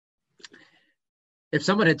If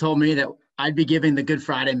someone had told me that I'd be giving the Good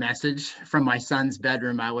Friday message from my son's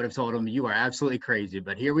bedroom, I would have told him, you are absolutely crazy.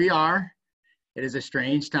 But here we are. It is a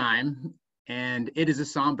strange time, and it is a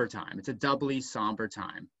somber time. It's a doubly somber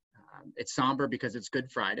time. It's somber because it's Good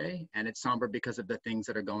Friday, and it's somber because of the things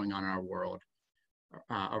that are going on in our world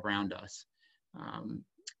around us.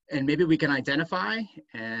 And maybe we can identify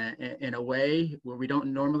in a way where we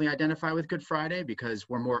don't normally identify with Good Friday because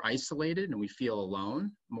we're more isolated and we feel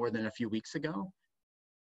alone more than a few weeks ago.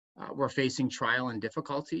 We're facing trial and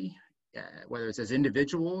difficulty, whether it's as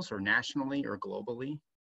individuals or nationally or globally.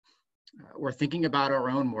 We're thinking about our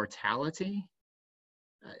own mortality.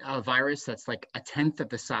 A virus that's like a tenth of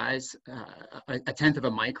the size, a tenth of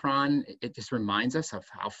a micron, it just reminds us of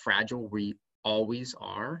how fragile we always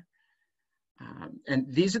are. And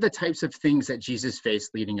these are the types of things that Jesus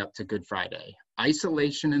faced leading up to Good Friday: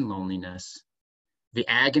 isolation and loneliness, the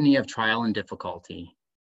agony of trial and difficulty,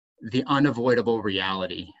 the unavoidable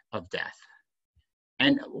reality of death.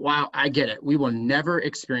 And while I get it, we will never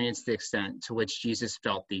experience the extent to which Jesus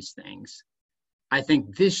felt these things. I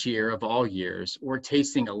think this year of all years, we're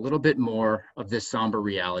tasting a little bit more of this somber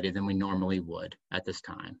reality than we normally would at this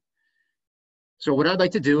time. So what I'd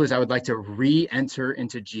like to do is I would like to re-enter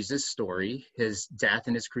into Jesus' story, his death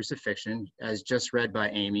and his crucifixion, as just read by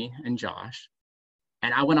Amy and Josh.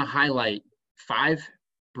 And I want to highlight 5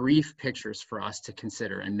 brief pictures for us to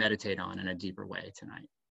consider and meditate on in a deeper way tonight.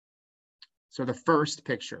 So the first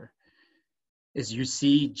picture is you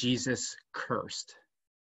see Jesus cursed.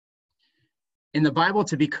 In the Bible,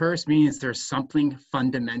 to be cursed means there's something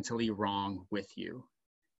fundamentally wrong with you.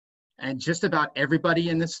 And just about everybody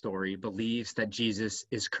in this story believes that Jesus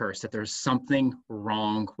is cursed, that there's something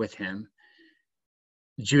wrong with him.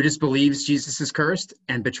 Judas believes Jesus is cursed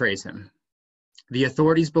and betrays him. The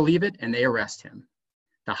authorities believe it and they arrest him.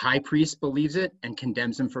 The high priest believes it and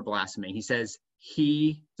condemns him for blasphemy. He says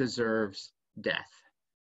he deserves death.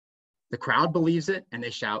 The crowd believes it and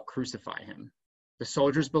they shout, "Crucify him." The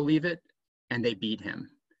soldiers believe it and they beat him.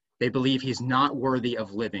 They believe he's not worthy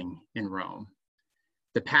of living in Rome.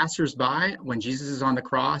 The passers-by, when Jesus is on the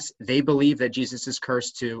cross, they believe that Jesus is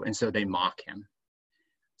cursed too, and so they mock him.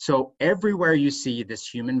 So everywhere you see this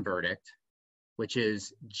human verdict, which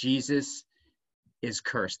is Jesus is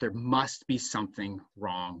cursed, there must be something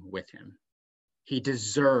wrong with him. He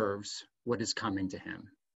deserves what is coming to him.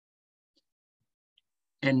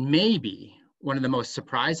 And maybe one of the most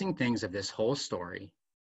surprising things of this whole story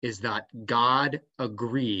is that God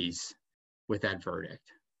agrees with that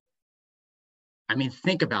verdict. I mean,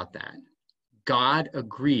 think about that. God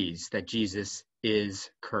agrees that Jesus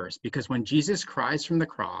is cursed, because when Jesus cries from the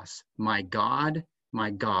cross, my God,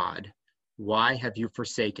 why have you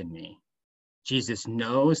forsaken me?" Jesus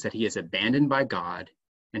knows that he is abandoned by God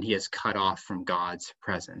and he is cut off from God's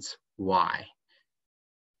presence. Why?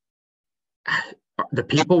 The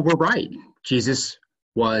people were right. Jesus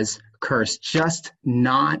was cursed, just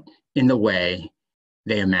not in the way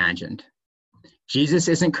they imagined. Jesus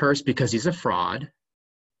isn't cursed because he's a fraud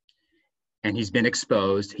and he's been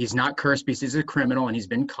exposed. He's not cursed because he's a criminal and he's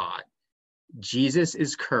been caught. Jesus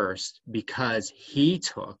is cursed because he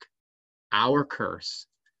took our curse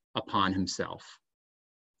upon himself.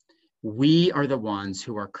 We are the ones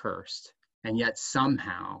who are cursed, and yet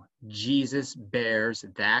somehow Jesus bears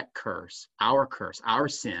that curse, our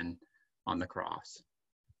sin, on the cross.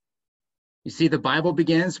 You see, the Bible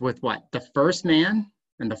begins with what? The first man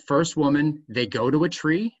and the first woman, they go to a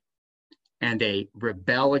tree and they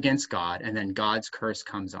rebel against God, and then God's curse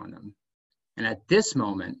comes on them. And at this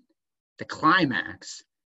moment, the climax,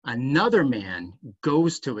 another man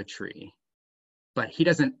goes to a tree, but he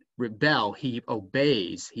doesn't rebel, he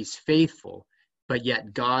obeys, he's faithful, but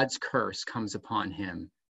yet God's curse comes upon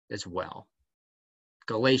him as well.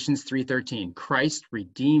 Galatians 3:13, Christ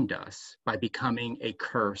redeemed us by becoming a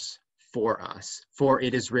curse for us. For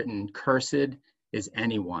it is written, cursed is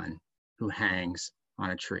anyone who hangs on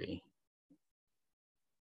a tree.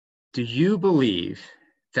 Do you believe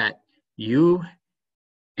that you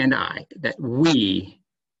and I, that we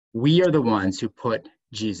are the ones who put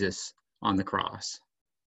Jesus on the cross?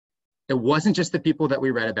 It wasn't just the people that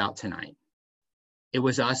we read about tonight. It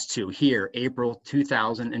was us too, here, April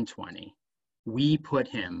 2020. We put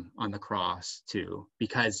him on the cross too,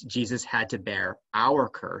 because Jesus had to bear our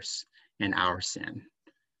curse and our sin.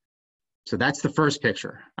 So that's the first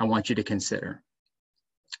picture I want you to consider.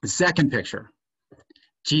 The second picture,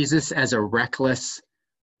 Jesus as a reckless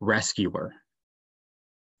rescuer.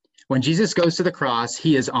 When Jesus goes to the cross,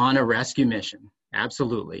 he is on a rescue mission,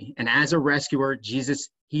 absolutely. And as a rescuer, Jesus,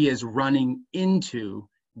 he is running into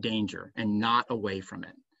danger and not away from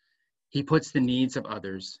it. He puts the needs of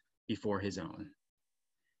others before his own.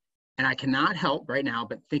 And I cannot help right now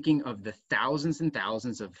but thinking of the thousands and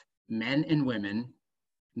thousands of men and women,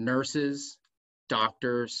 nurses,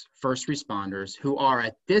 doctors, first responders, who are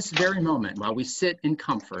at this very moment, while we sit in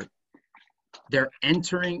comfort, they're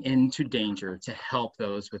entering into danger to help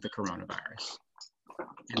those with the coronavirus.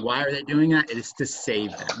 And why are they doing that? It is to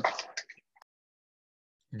save them.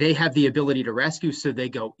 They have the ability to rescue, so they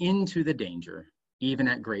go into the danger, even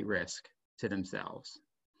at great risk to themselves.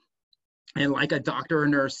 And like a doctor or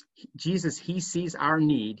nurse, Jesus, he sees our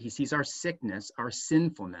need, he sees our sickness, our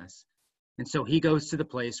sinfulness. And so he goes to the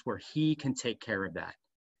place where he can take care of that.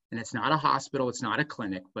 And it's not a hospital, it's not a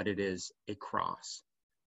clinic, but it is a cross.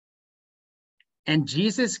 And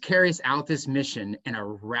Jesus carries out this mission in a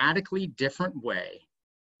radically different way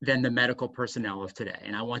than the medical personnel of today.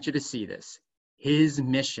 And I want you to see this. His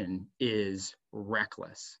mission is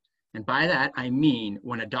reckless. And by that, I mean,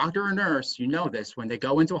 when a doctor or nurse, you know this, when they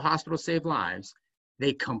go into a hospital to save lives,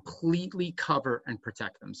 they completely cover and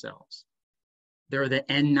protect themselves. There are the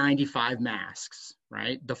N95 masks,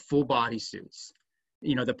 right? The full body suits,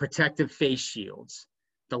 the protective face shields,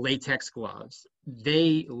 the latex gloves.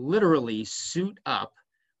 They literally suit up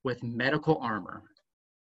with medical armor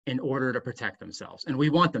in order to protect themselves. And we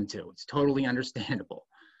want them to. It's totally understandable.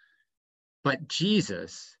 But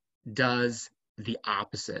Jesus does the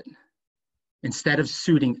opposite. Instead of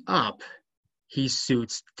suiting up, he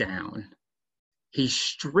suits down. He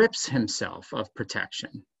strips himself of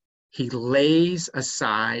protection. He lays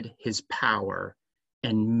aside his power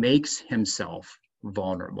and makes himself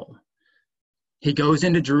vulnerable. He goes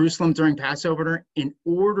into Jerusalem during Passover in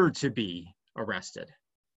order to be arrested.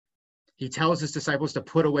 He tells his disciples to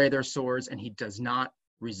put away their swords, and he does not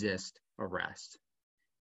resist arrest.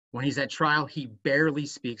 When he's at trial, he barely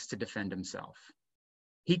speaks to defend himself.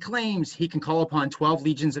 He claims he can call upon 12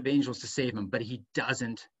 legions of angels to save him, but he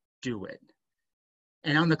doesn't do it.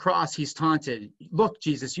 And on the cross, he's taunted, look,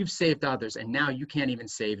 Jesus, you've saved others, and now you can't even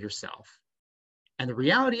save yourself. And the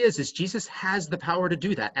reality is Jesus has the power to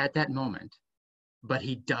do that at that moment, but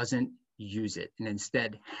he doesn't use it and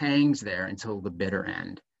instead hangs there until the bitter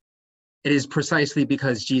end. It is precisely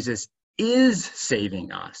because Jesus is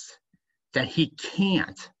saving us that he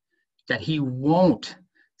can't, that he won't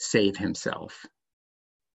save himself.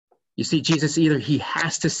 You see, Jesus, either he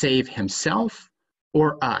has to save himself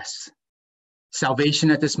or us.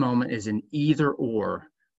 Salvation at this moment is an either or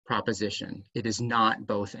proposition. It is not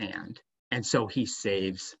both and. And so he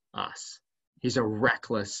saves us. He's a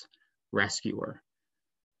reckless rescuer.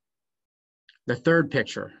 The third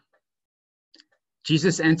picture,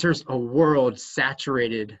 Jesus enters a world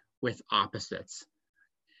saturated with opposites.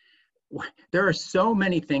 There are so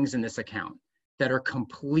many things in this account that are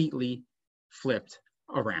completely flipped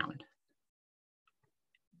around,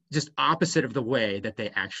 just opposite of the way that they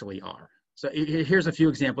actually are. So here's a few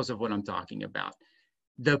examples of what I'm talking about.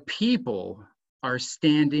 The people are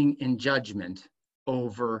standing in judgment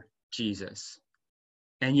over Jesus,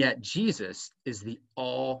 and yet Jesus is the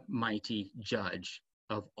almighty judge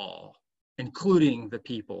of all, including the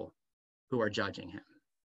people who are judging him.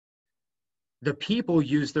 The people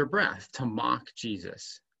use their breath to mock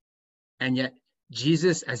Jesus, and yet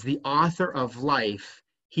Jesus, as the author of life,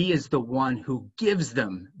 he is the one who gives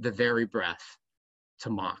them the very breath to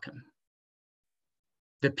mock him.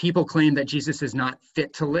 The people claim that Jesus is not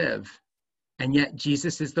fit to live, and yet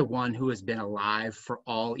Jesus is the one who has been alive for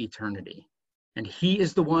all eternity. And he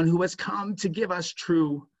is the one who has come to give us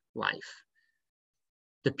true life.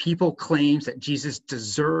 The people claims that Jesus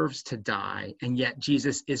deserves to die, and yet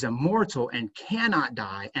Jesus is immortal and cannot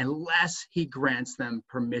die unless he grants them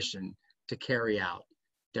permission to carry out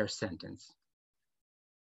their sentence.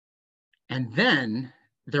 And then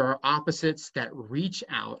there are opposites that reach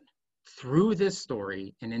out through this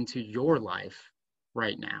story and into your life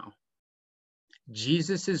right now.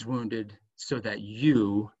 Jesus is wounded so that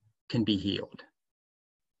you can be healed.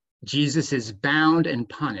 Jesus is bound and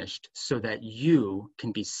punished so that you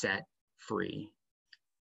can be set free.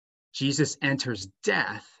 Jesus enters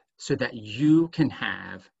death so that you can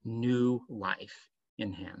have new life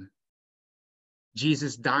in him.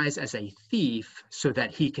 Jesus dies as a thief so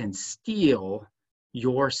that he can steal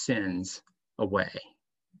your sins away.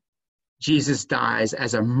 Jesus dies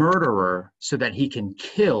as a murderer so that he can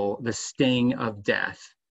kill the sting of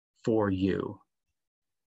death for you.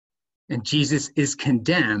 And Jesus is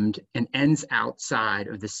condemned and ends outside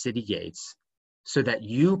of the city gates so that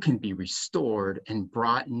you can be restored and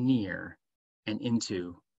brought near and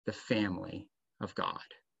into the family of God.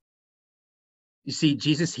 You see,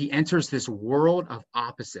 Jesus, he enters this world of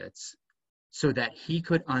opposites so that he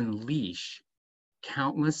could unleash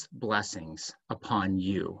countless blessings upon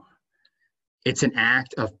you. It's an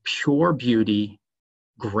act of pure beauty,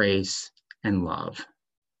 grace, and love.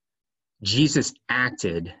 Jesus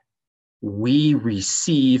acted, we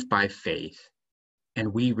receive by faith,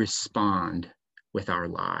 and we respond with our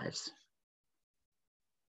lives.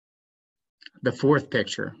 The fourth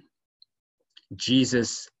picture,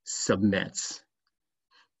 Jesus submits.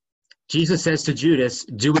 Jesus says to Judas,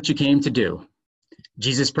 do what you came to do.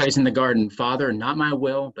 Jesus prays in the garden, Father, not my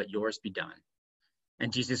will, but yours be done.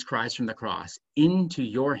 And Jesus cries from the cross, into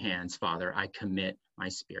your hands, Father, I commit my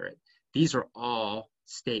spirit. These are all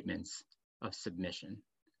statements of submission.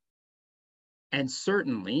 And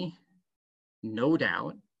certainly, no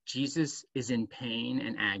doubt, Jesus is in pain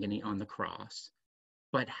and agony on the cross.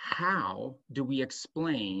 But how do we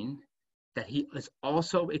explain that he is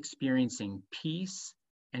also experiencing peace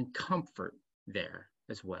and comfort there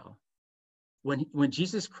as well? When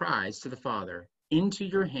Jesus cries to the Father, into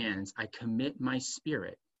your hands I commit my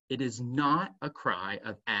spirit, it is not a cry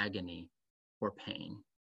of agony or pain.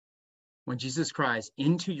 When Jesus cries,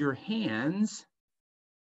 into your hands,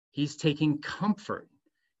 he's taking comfort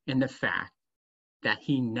in the fact that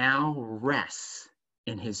he now rests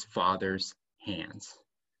in his Father's hands.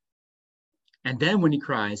 And then when he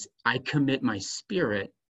cries, I commit my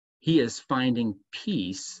spirit, he is finding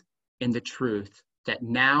peace in the truth that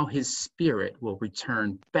now his spirit will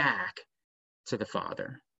return back to the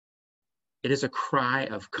Father. It is a cry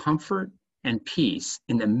of comfort and peace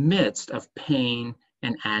in the midst of pain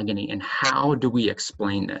and agony. And how do we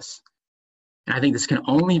explain this? And I think this can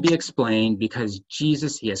only be explained because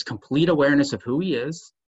Jesus, he has complete awareness of who he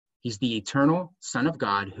is. He's the eternal Son of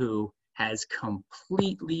God who has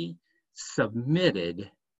completely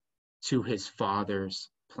submitted to his Father's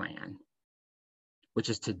plan, which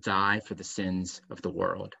is to die for the sins of the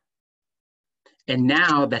world. And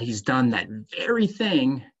now that he's done that very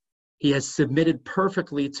thing, he has submitted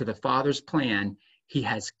perfectly to the Father's plan, he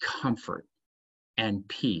has comfort and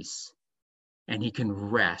peace, and he can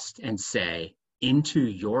rest and say, into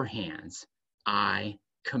your hands, I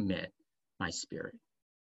commit my spirit.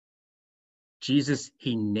 Jesus,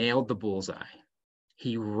 he nailed the bullseye.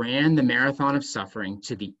 He ran the marathon of suffering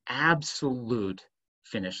to the absolute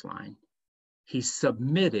finish line. He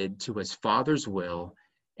submitted to his Father's will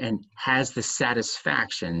and has the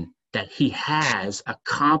satisfaction that he has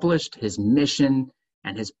accomplished his mission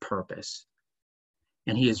and his purpose.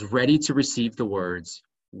 And he is ready to receive the words,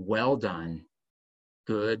 well done,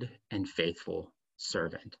 good and faithful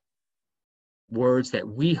servant. Words that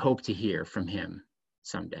we hope to hear from him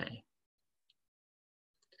someday.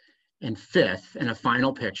 And fifth, and a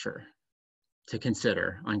final picture to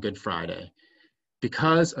consider on Good Friday,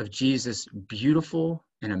 because of Jesus' beautiful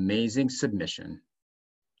and amazing submission,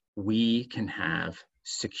 we can have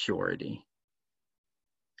security.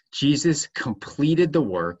 Jesus completed the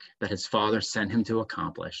work that his Father sent him to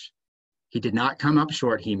accomplish. He did not come up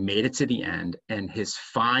short. He made it to the end. And his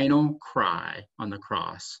final cry on the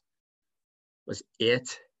cross was,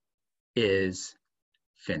 it is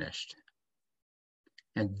finished.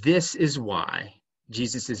 And this is why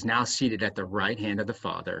Jesus is now seated at the right hand of the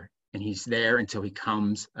Father, and he's there until he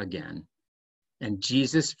comes again. And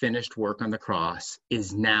Jesus' finished work on the cross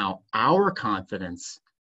is now our confidence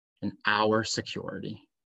and our security.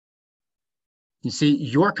 You see,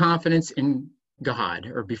 your confidence in God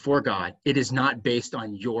or before God, it is not based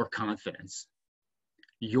on your confidence.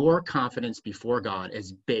 Your confidence before God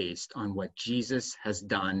is based on what Jesus has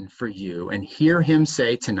done for you. And hear him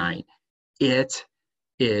say tonight, it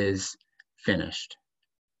is finished.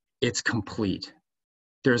 It's complete.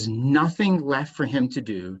 There's nothing left for him to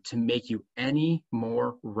do to make you any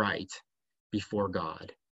more right before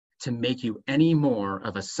God, to make you any more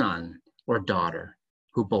of a son or daughter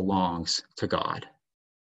who belongs to God.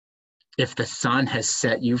 If the Son has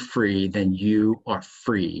set you free, then you are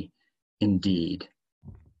free indeed.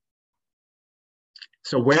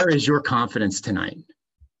 So where is your confidence tonight?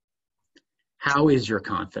 How is your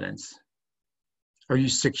confidence? Are you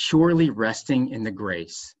securely resting in the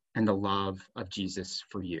grace and the love of Jesus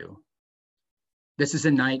for you? This is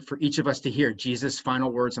a night for each of us to hear Jesus'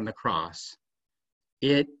 final words on the cross.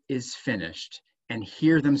 It is finished, and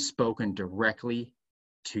hear them spoken directly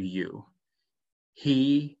to you.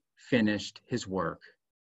 He finished his work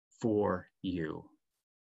for you.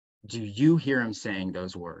 Do you hear him saying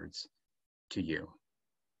those words to you?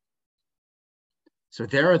 So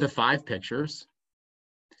there are the 5 pictures.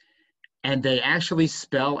 And they actually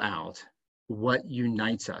spell out what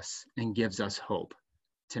unites us and gives us hope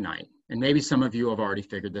tonight. And maybe some of you have already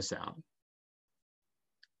figured this out.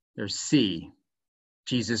 There's C,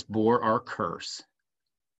 Jesus bore our curse.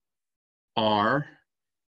 R,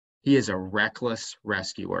 he is a reckless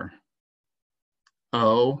rescuer.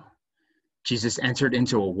 O, Jesus entered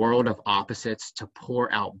into a world of opposites to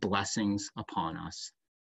pour out blessings upon us.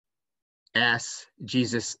 S,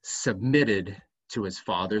 Jesus submitted to his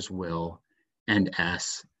Father's will. And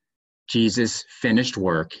S, Jesus' finished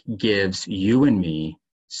work gives you and me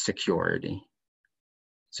security.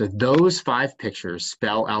 So those 5 pictures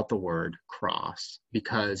spell out the word cross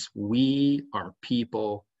because we are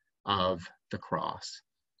people of the cross.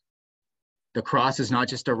 The cross is not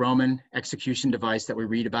just a Roman execution device that we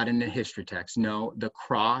read about in the history text. No, the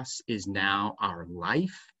cross is now our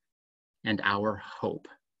life and our hope.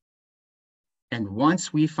 And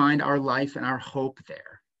once we find our life and our hope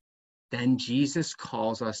there, then Jesus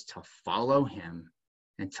calls us to follow him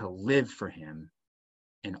and to live for him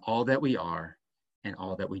in all that we are and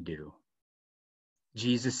all that we do.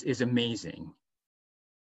 Jesus is amazing.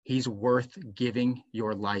 He's worth giving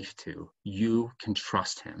your life to. You can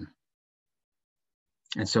trust him.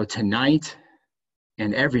 And so tonight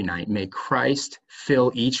and every night, may Christ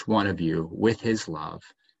fill each one of you with his love.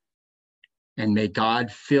 And may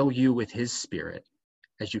God fill you with his Spirit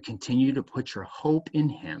as you continue to put your hope in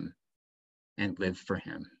him and live for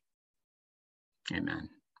him. Amen.